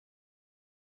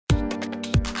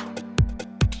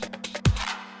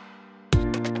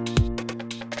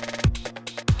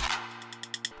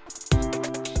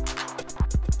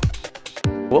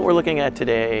What we're looking at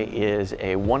today is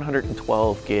a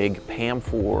 112 gig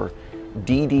PAM4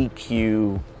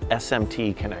 DDQ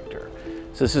SMT connector.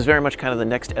 So this is very much kind of the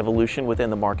next evolution within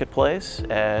the marketplace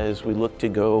as we look to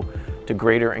go to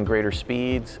greater and greater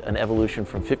speeds, an evolution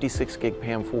from 56 gig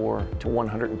PAM4 to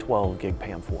 112 gig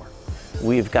PAM4.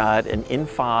 We've got an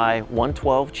Inphi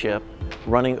 112 chip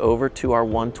running over to our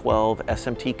 112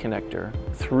 SMT connector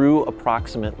through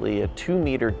approximately a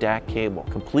 2-meter DAC cable,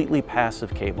 completely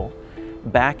passive cable,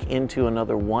 back into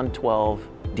another 112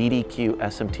 DDQ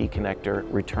SMT connector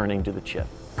returning to the chip.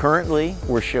 Currently,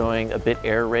 we're showing a bit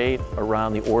error rate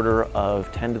around the order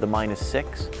of 10 to the minus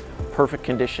 6, perfect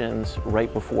conditions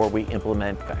right before we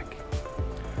implement BEC.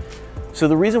 So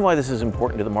the reason why this is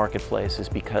important to the marketplace is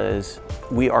because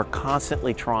we are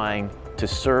constantly trying to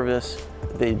service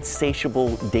the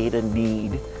insatiable data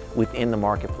need within the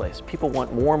marketplace. People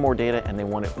want more and more data and they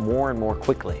want it more and more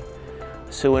quickly.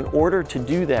 So in order to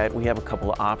do that, we have a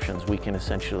couple of options. We can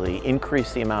essentially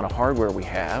increase the amount of hardware we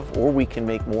have, or we can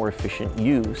make more efficient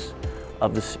use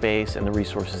of the space and the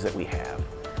resources that we have.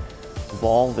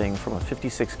 Evolving from a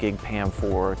 56 gig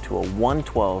PAM4 to a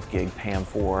 112 gig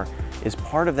PAM4 is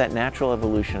part of that natural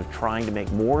evolution of trying to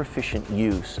make more efficient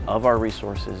use of our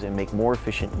resources and make more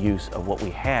efficient use of what we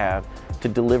have to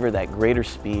deliver that greater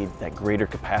speed, that greater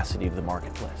capacity of the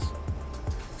marketplace.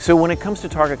 So when it comes to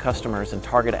target customers and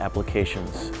target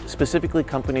applications, specifically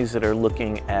companies that are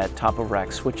looking at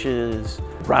top-of-rack switches,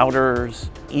 routers,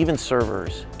 even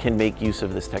servers can make use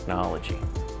of this technology.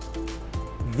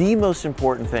 The most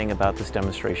important thing about this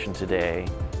demonstration today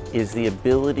is the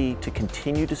ability to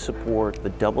continue to support the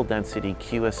double-density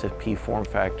QSFP form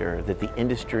factor that the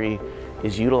industry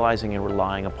is utilizing and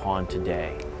relying upon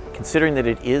today. Considering that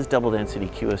it is double-density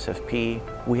QSFP,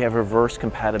 we have reverse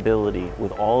compatibility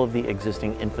with all of the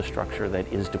existing infrastructure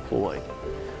that is deployed.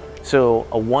 So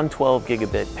a 112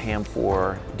 gigabit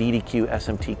PAM4 DDQ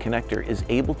SMT connector is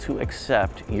able to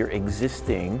accept your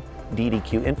existing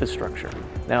DDQ infrastructure.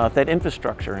 Now, if that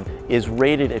infrastructure is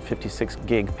rated at 56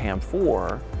 gig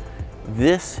PAM4,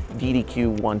 this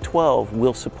DDQ 112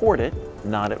 will support it,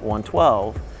 not at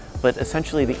 112, but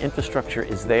essentially the infrastructure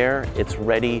is there, it's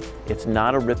ready, it's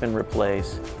not a rip and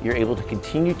replace. You're able to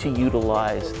continue to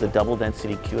utilize the double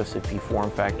density QSFP form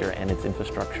factor and its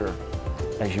infrastructure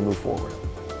as you move forward.